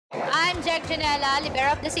I'm Jheck Dionela,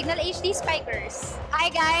 libero of the Cignal HD Spikers. Hi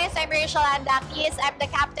guys, I'm Rachel and Daquis. I'm the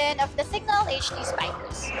captain of the Cignal HD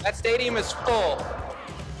Spikers. That stadium is full.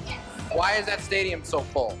 Why is that stadium so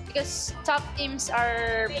full? Because top teams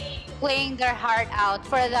are playing their heart out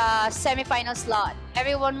for the semifinal slot.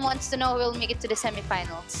 Everyone wants to know who will make it to the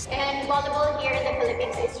semifinals. And volleyball here in the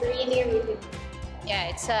Philippines is really, really big. Yeah,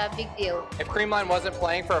 it's a big deal. If Creamline wasn't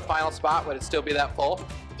playing for a final spot, would it still be that full?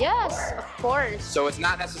 Yes, of course. So it's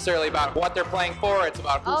not necessarily about what they're playing for, it's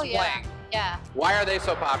about who's playing. Yeah. Why are they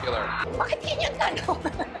so popular? Bakit yun yung tanong?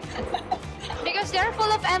 Because they're full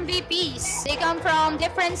of MVPs. They come from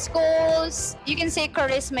different schools. You can say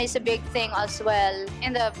charisma is a big thing as well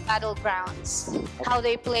in the battlegrounds. How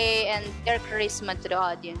they play and their charisma to the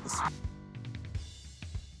audience.